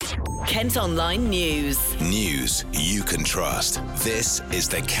Kent Online News. News you can trust. This is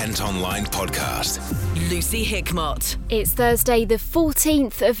the Kent Online Podcast. Lucy Hickmott. It's Thursday the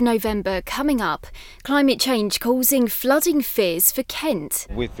 14th of November. Coming up, climate change causing flooding fears for Kent.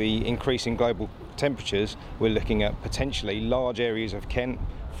 With the increasing global temperatures, we're looking at potentially large areas of Kent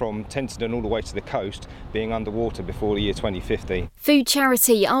from Tenterden all the way to the coast being underwater before the year 2050. Food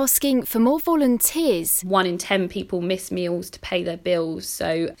charity asking for more volunteers. 1 in 10 people miss meals to pay their bills,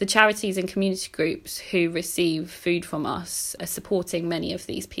 so the charities and community groups who receive food from us are supporting many of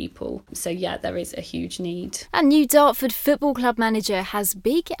these people. So yeah, there is a huge need. And new Dartford Football Club manager has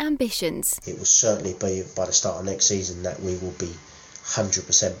big ambitions. It will certainly be by the start of next season that we will be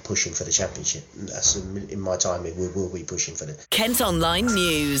 100% pushing for the championship. That's in my time, we will be pushing for it. Kent Online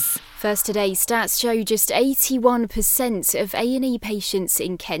News. First today, stats show just 81% of A&E patients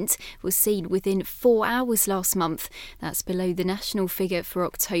in Kent were seen within 4 hours last month. That's below the national figure for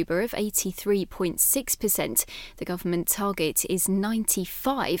October of 83.6%. The government target is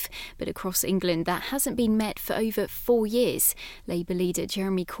 95, but across England that hasn't been met for over 4 years. Labour leader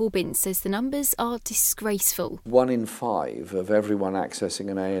Jeremy Corbyn says the numbers are disgraceful. 1 in 5 of everyone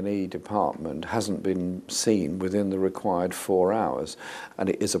accessing an A&E department hasn't been seen within the required 4 hours, and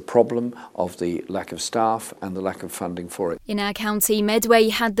it is a problem of the lack of staff and the lack of funding for it. In our county, Medway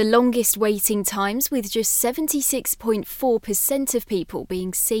had the longest waiting times, with just 76.4% of people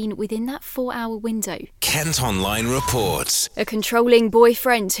being seen within that 4-hour window. Kent Online reports. A controlling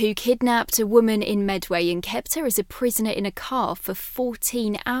boyfriend who kidnapped a woman in Medway and kept her as a prisoner in a car for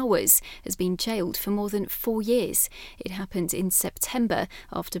 14 hours has been jailed for more than 4 years. It happened in September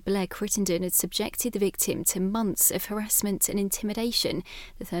after Blair Crittenden had subjected the victim to months of harassment and intimidation.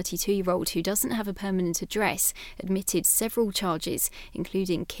 The 32-year-old, who doesn't have a permanent address, admitted several charges,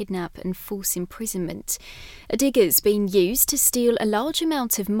 including kidnap and false imprisonment. A digger's been used to steal a large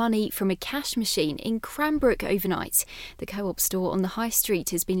amount of money from a cash machine in Cranbrook overnight. The Co-op store on the High Street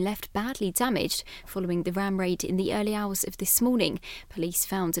has been left badly damaged following the ram raid in the early hours of this morning. Police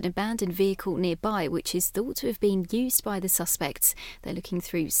found an abandoned vehicle nearby, which is thought to have been used by the suspects. They're looking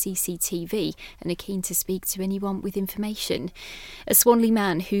through CCTV and are keen to speak to anyone with information. A Swanley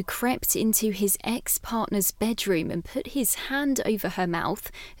man who crept into his ex-partner's bedroom and put his hand over her mouth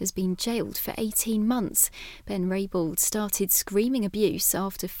has been jailed for 18 months. Ben Raybould started screaming abuse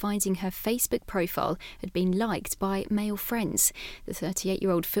after finding her Facebook profile had been liked by male friends. The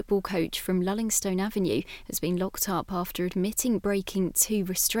 38-year-old football coach from Lullingstone Avenue has been locked up after admitting breaking 2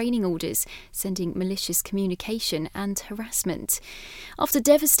 restraining orders, sending malicious communication and harassment. After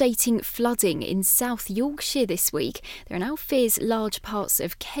devastating flooding in South Yorkshire this week, there are now fears large parts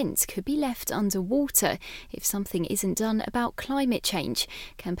of Kent could be left underwater if something isn't done about climate change.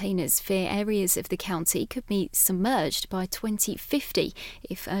 Campaigners fear areas of the county could be submerged by 2050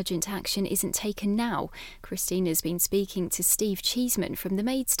 if urgent action isn't taken now. Christina's been speaking to Steve Cheeseman from the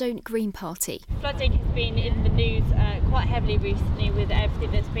Maidstone Green Party. Flooding has been in the news quite heavily recently with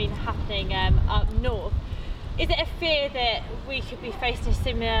everything that's been happening up north. Is it a fear that we could be facing a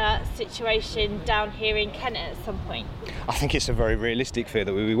similar situation down here in Kent at some point? I think it's a very realistic fear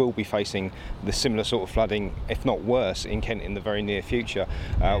that we will be facing the similar sort of flooding, if not worse, in Kent in the very near future.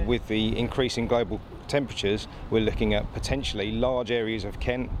 With the increasing global temperatures, we're looking at potentially large areas of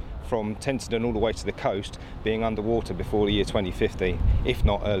Kent from Tenterden all the way to the coast being underwater before the year 2050, if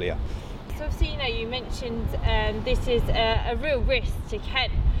not earlier. So obviously, you mentioned this is a real risk to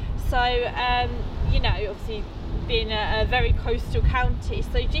Kent. So, obviously being a very coastal county,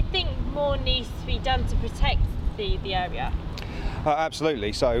 so do you think more needs to be done to protect the area?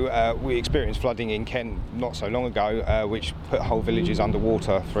 Absolutely. So we experienced flooding in Kent not so long ago, which put whole villages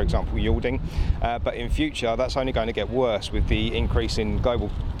underwater, for example, Yalding. But in future, that's only going to get worse with the increase in global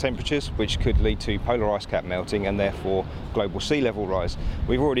temperatures, which could lead to polar ice cap melting and therefore global sea level rise.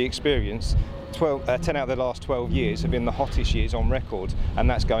 We've already experienced 10 out of the last 12 years have been the hottest years on record, and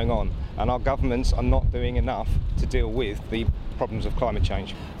that's going on. And our governments are not doing enough to deal with the problems of climate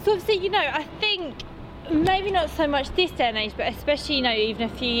change. So obviously, I think maybe not so much this day and age, but especially, even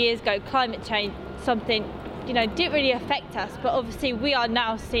a few years ago, climate change, something, didn't really affect us. But obviously we are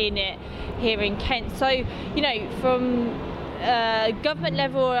now seeing it here in Kent. So, from government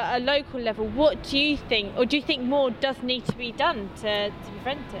level or a local level, what do you think, or do you think more does need to be done to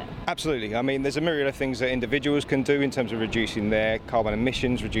prevent it? Absolutely. I mean, there's a myriad of things that individuals can do in terms of reducing their carbon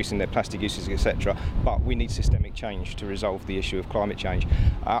emissions, reducing their plastic uses, etc. But we need systemic change to resolve the issue of climate change.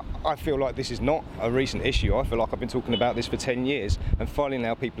 I feel like this is not a recent issue. I feel like I've been talking about this for 10 years, and finally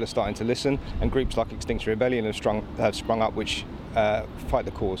now people are starting to listen, and groups like Extinction Rebellion have sprung up, which fight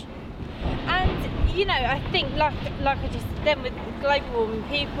the cause. And you know, I think like I just then with global warming,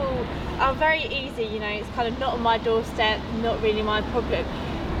 people are very easy. You know, it's kind of not on my doorstep, not really my problem.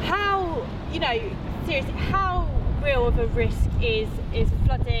 How, you know, seriously, how real of a risk is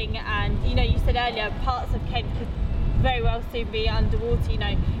flooding? And you know, you said earlier parts of Kent could very well soon be underwater. You know,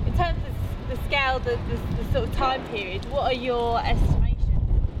 in terms of the scale, the sort of time period, what are your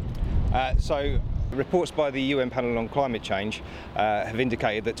estimations? So reports by the UN Panel on Climate Change have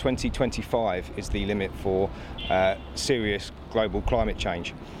indicated that 2025 is the limit for serious global climate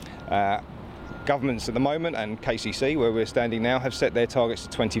change. Governments at the moment and KCC, where we're standing now, have set their targets to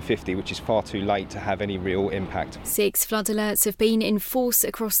 2050, which is far too late to have any real impact. 6 flood alerts have been in force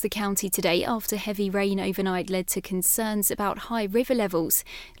across the county today after heavy rain overnight led to concerns about high river levels.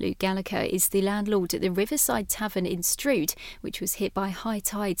 Luke Gallagher is the landlord at the Riverside Tavern in Strood, which was hit by high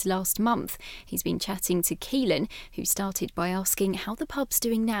tides last month. He's been chatting to Keelan, who started by asking how the pub's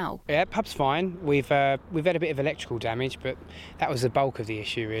doing now. Yeah, pub's fine. We've had a bit of electrical damage, but that was the bulk of the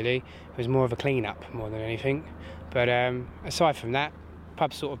issue, really. It was more of a clean-up more than anything. But aside from that,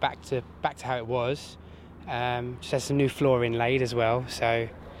 pub's sort of back to how it was. Just had some new flooring laid as well, so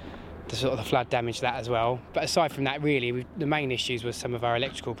the flood damaged that as well. But aside from that, really, the main issues was some of our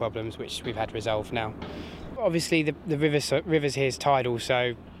electrical problems, which we've had resolved now. Obviously, the rivers here is tidal,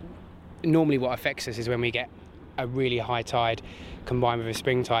 so normally what affects us is when we get a really high tide combined with a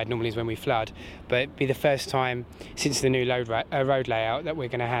spring tide, normally is when we flood. But it'd be the first time since the new road layout that we're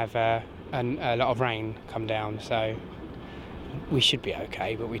going to have a lot of rain come down, so we should be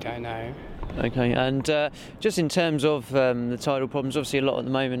okay, but we don't know. Okay, and just in terms of the tidal problems, obviously a lot at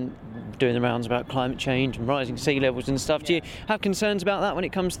the moment doing the rounds about climate change and rising sea levels and stuff. Do you have concerns about that when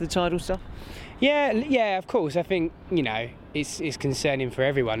it comes to the tidal stuff? Yeah, of course. I think, you know, it's concerning for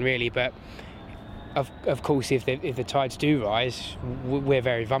everyone really, but of course if the tides do rise, we're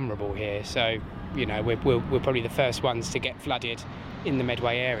very vulnerable here. So, you know, we're probably the first ones to get flooded in the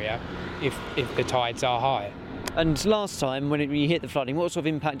Medway area if the tides are high. And last time when you hit the flooding, what sort of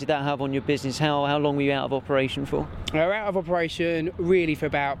impact did that have on your business? How long were you out of operation for? We're out of operation really for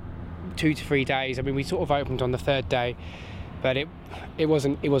about 2 to 3 days. I mean, we sort of opened on the 3rd day, but it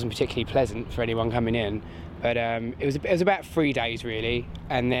wasn't particularly pleasant for anyone coming in. But it was about 3 days really,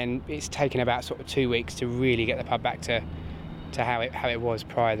 and then it's taken about sort of 2 weeks to really get the pub back to how it was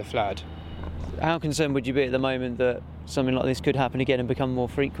prior to the flood. How concerned would you be at the moment that something like this could happen again and become more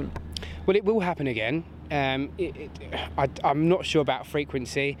frequent? Well, it will happen again. I'm not sure about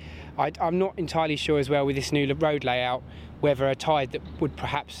frequency. I'm not entirely sure as well with this new road layout whether a tide that would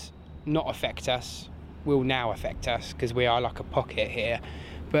perhaps not affect us will now affect us, because we are like a pocket here.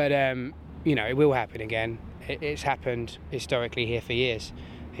 But you know, it will happen again. It's happened historically here for years.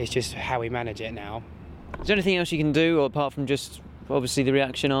 It's just how we manage it now. Is there anything else you can do, or apart from just obviously the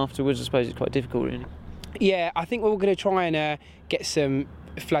reaction afterwards? I suppose it's quite difficult, really. Yeah, I think we're going to try and get some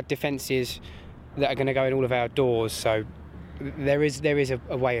flood defences that are going to go in all of our doors. So there is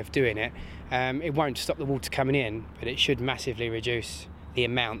a way of doing it. It won't stop the water coming in, but it should massively reduce the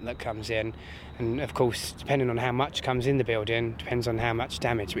amount that comes in. And of course, depending on how much comes in the building, depends on how much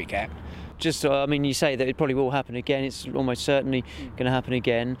damage we get. Just, I mean, you say that it probably will happen again. It's almost certainly going to happen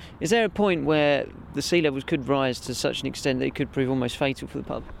again. Is there a point where the sea levels could rise to such an extent that it could prove almost fatal for the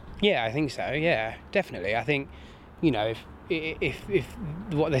pub? Yeah, I think so. Yeah, definitely. I think, you know, if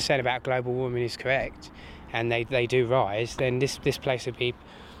what they're saying about global warming is correct, and they do rise, then this place would be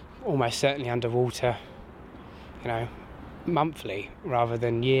almost certainly underwater, you know, monthly rather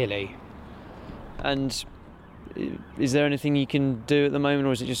than yearly. And is there anything you can do at the moment,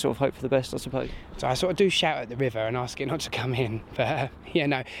 or is it just sort of hope for the best, I suppose? So I sort of do shout at the river and ask it not to come in, but yeah,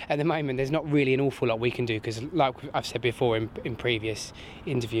 no, at the moment there's not really an awful lot we can do, because like I've said before in previous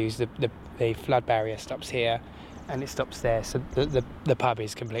interviews, the flood barrier stops here and it stops there, so the pub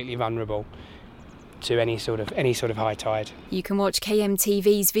is completely vulnerable to any sort of high tide. You can watch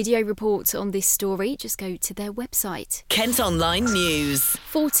KMTV's video report on this story. Just go to their website. Kent Online News.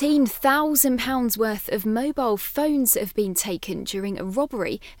 £14,000 worth of mobile phones have been taken during a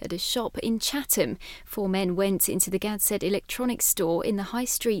robbery at a shop in Chatham. 4 men went into the Gadsden electronics store in the High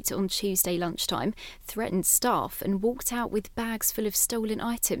Street on Tuesday lunchtime, threatened staff and walked out with bags full of stolen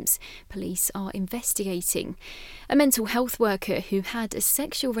items. Police are investigating. A mental health worker who had a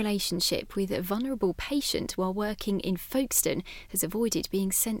sexual relationship with a vulnerable ill patient while working in Folkestone has avoided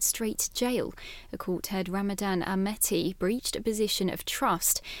being sent straight to jail. A court heard Ramadan Ahmeti breached a position of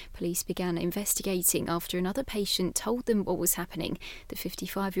trust. Police began investigating after another patient told them what was happening. The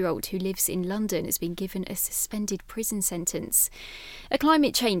 55-year-old who lives in London has been given a suspended prison sentence. A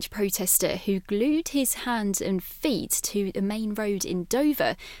climate change protester who glued his hands and feet to the main road in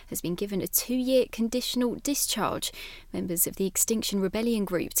Dover has been given a 2-year conditional discharge. Members of the Extinction Rebellion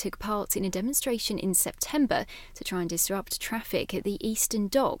group took part in a demonstration in September to try and disrupt traffic at the Eastern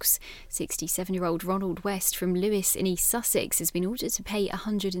Docks. 67-year-old Ronald West from Lewes in East Sussex has been ordered to pay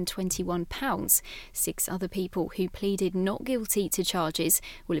 £121. 6 other people who pleaded not guilty to charges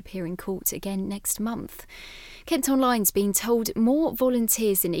will appear in court again next month. Kent Online's been told more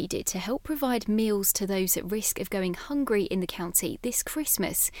volunteers are needed to help provide meals to those at risk of going hungry in the county this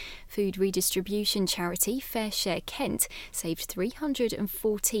Christmas. Food redistribution charity FareShare Kent saved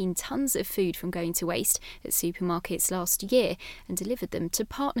 314 tonnes of food from going to waste at supermarkets last year and delivered them to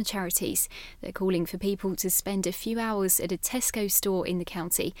partner charities. They're calling for people to spend a few hours at a Tesco store in the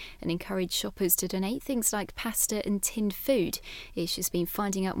county and encourage shoppers to donate things like pasta and tinned food. Ish has been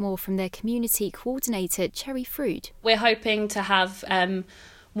finding out more from their community coordinator, Cherry Frood. We're hoping to have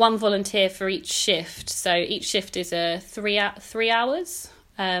one volunteer for each shift. So each shift is a 3 hours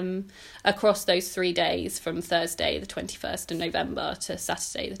across those 3 days, from Thursday the 21st of November to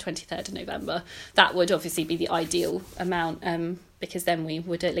Saturday the 23rd of November. That would obviously be the ideal amount, because then we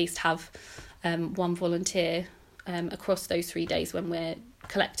would at least have one volunteer across those 3 days when we're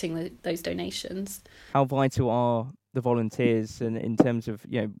collecting those donations. How vital are the volunteers and in terms of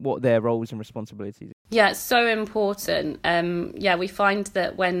what their roles and responsibilities? Yeah, it's so important. We find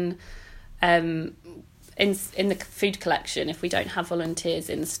that when in the food collection, if we don't have volunteers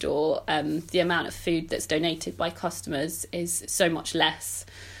in store, the amount of food that's donated by customers is so much less.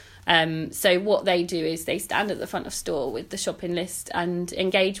 So what they do is they stand at the front of store with the shopping list and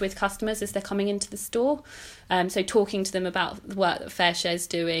engage with customers as they're coming into the store. So talking to them about the work that FareShare is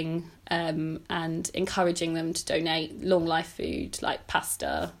doing, and encouraging them to donate long life food like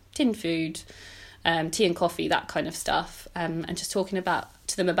pasta, tin food, tea and coffee, that kind of stuff, and just talking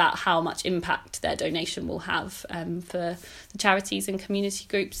to them about how much impact their donation will have for the charities and community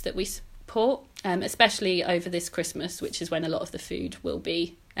groups that we support, especially over this Christmas, which is when a lot of the food will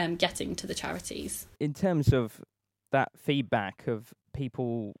be getting to the charities. In terms of that feedback of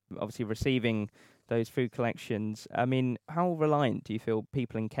people obviously receiving those food collections, I mean, how reliant do you feel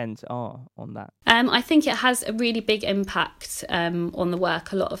people in Kent are on that? I think it has a really big impact on the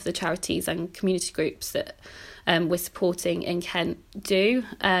work a lot of the charities and community groups that we're supporting in Kent do.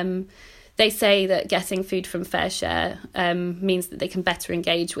 They say that getting food from FareShare means that they can better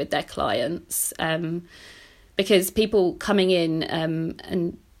engage with their clients, because people coming in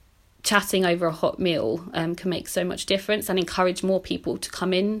and chatting over a hot meal can make so much difference and encourage more people to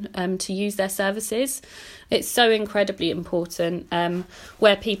come in to use their services. It's so incredibly important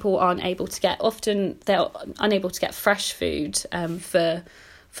where people aren't able to get, often they're unable to get fresh food for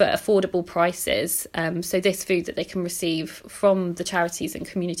affordable prices. So this food that they can receive from the charities and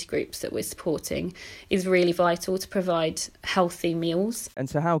community groups that we're supporting is really vital to provide healthy meals. And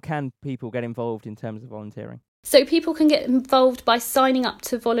so how can people get involved in terms of volunteering? So people can get involved by signing up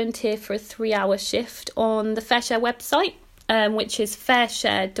to volunteer for a 3-hour shift on the FareShare website, which is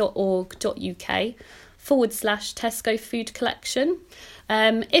fareshare.org.uk/Tesco food collection.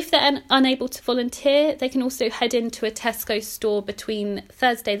 If they're unable to volunteer, they can also head into a Tesco store between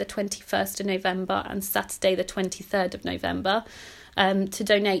Thursday the 21st of November and Saturday the 23rd of November to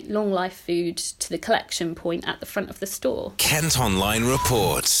donate long life food to the collection point at the front of the store. Kent Online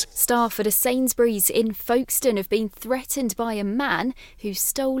reports. Staff at a Sainsbury's in Folkestone have been threatened by a man who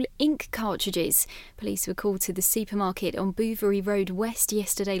stole ink cartridges. Police were called to the supermarket on Bouverie Road West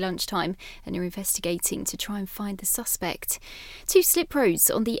yesterday lunchtime and are investigating to try and find the suspect. 2 slip roads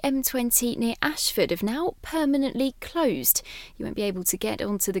on the M20 near Ashford have now permanently closed. You won't be able to get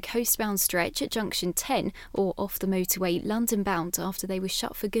onto the coastbound stretch at Junction 10 or off the motorway London bound after they were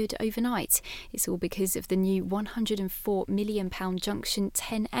shut for good overnight. It's all because of the new £104 million Junction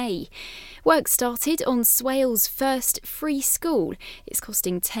 10A. Work started on Swale's first free school. It's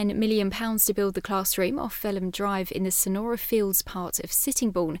costing £10 million to build the classroom off Felham Drive in the Sonora Fields part of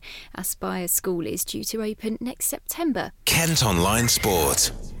Sittingbourne. Aspire School is due to open next September. Kent Online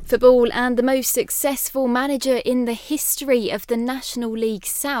Sport. Football, and the most successful manager in the history of the National League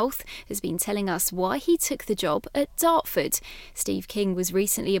South has been telling us why he took the job at Dartford. Steve King was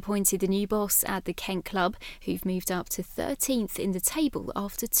recently appointed the new boss at the Kent club, who've moved up to 13th in the table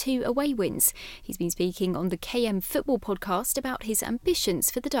after 2 away wins. He's been speaking on the KM Football podcast about his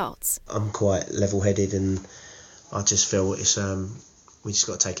ambitions for the Darts. I'm quite level-headed, and I just feel it's we just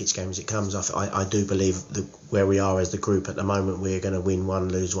got to take each game as it comes. I do believe that where we are as the group at the moment, we're going to win 1,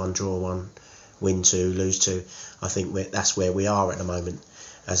 lose 1, draw 1, win 2, lose 2. I think that's where we are at the moment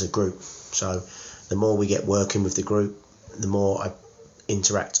as a group. So the more we get working with the group, the more I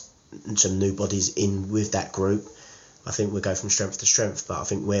interact some new bodies in with that group, I think we'll go from strength to strength. But I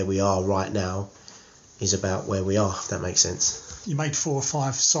think where we are right now is about where we are, if that makes sense. You made 4 or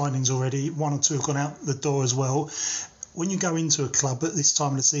 5 signings already, 1 or 2 have gone out the door as well. When you go into a club at this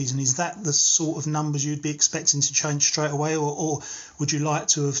time of the season, is that the sort of numbers you'd be expecting to change straight away, or would you like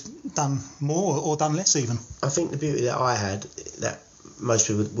to have done more or done less even? I think the beauty that I had, that most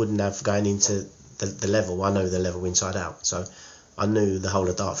people wouldn't have going into the level, I know the level inside out. So I knew the whole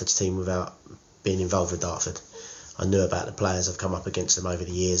of Dartford's team without being involved with Dartford. I knew about the players. I've come up against them over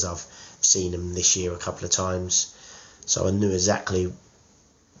the years. I've seen them this year a couple of times. So I knew exactly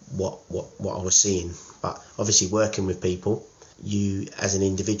what I was seeing. But obviously working with people, you as an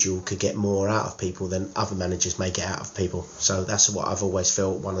individual could get more out of people than other managers may get out of people. So that's what I've always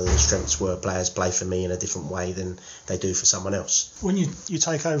felt one of the strengths, where players play for me in a different way than they do for someone else. When you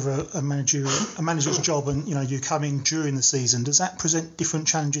take over a manager's job, and you come in during the season, does that present different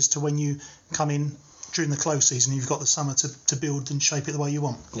challenges to when you come in during the close season? You've got the summer to build and shape it the way you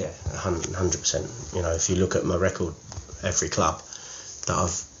want. Yeah, 100%. If you look at my record, every club that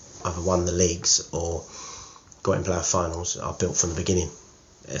I've either won the leagues or got in playoff finals, I built from the beginning.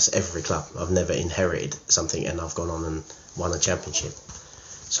 It's every club. I've never inherited something and I've gone on and won a championship.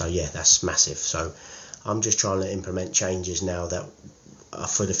 So yeah, that's massive. So I'm just trying to implement changes now that are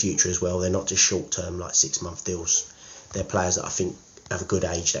for the future as well. They're not just short term, like 6-month deals. They're players that I think have a good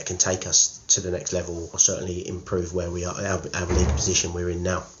age that can take us to the next level, or certainly improve where we are, our league position we're in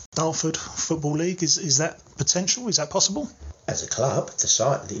now. Dartford Football League, is that potential? Is that possible? As a club, the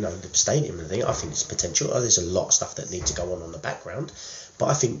site, the stadium and thing, I think it's potential. There's a lot of stuff that needs to go on the background, but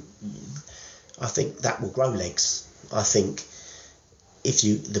I think that will grow legs. I think if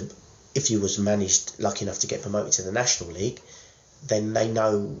you was managed, lucky enough to get promoted to the National League, then they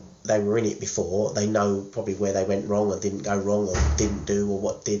know they were in it before. They know probably where they went wrong or didn't go wrong or didn't do, or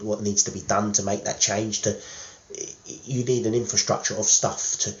what needs to be done to make that change. You need an infrastructure of stuff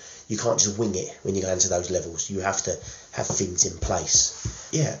you can't just wing it when you go into those levels. You have to have things in place.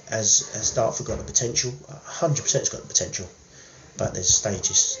 Yeah, as Dartford got the potential, 100% it's got the potential, but there's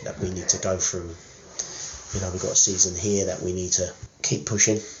stages that we need to go through. We've got a season here that we need to keep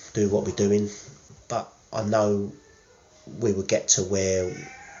pushing, do what we're doing, but I know we will get to where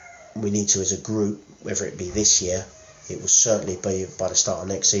we need to as a group, whether it be this year. It will certainly be by the start of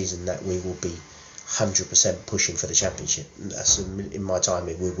next season that we will be 100% pushing for the championship. That's in my time.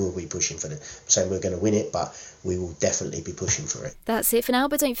 We will be pushing for it. I'm saying we're going to win it, but we will definitely be pushing for it. That's it for now,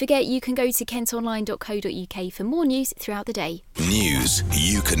 but don't forget you can go to kentonline.co.uk for more news throughout the day. News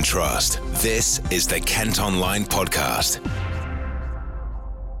you can trust. This is the Kent Online podcast.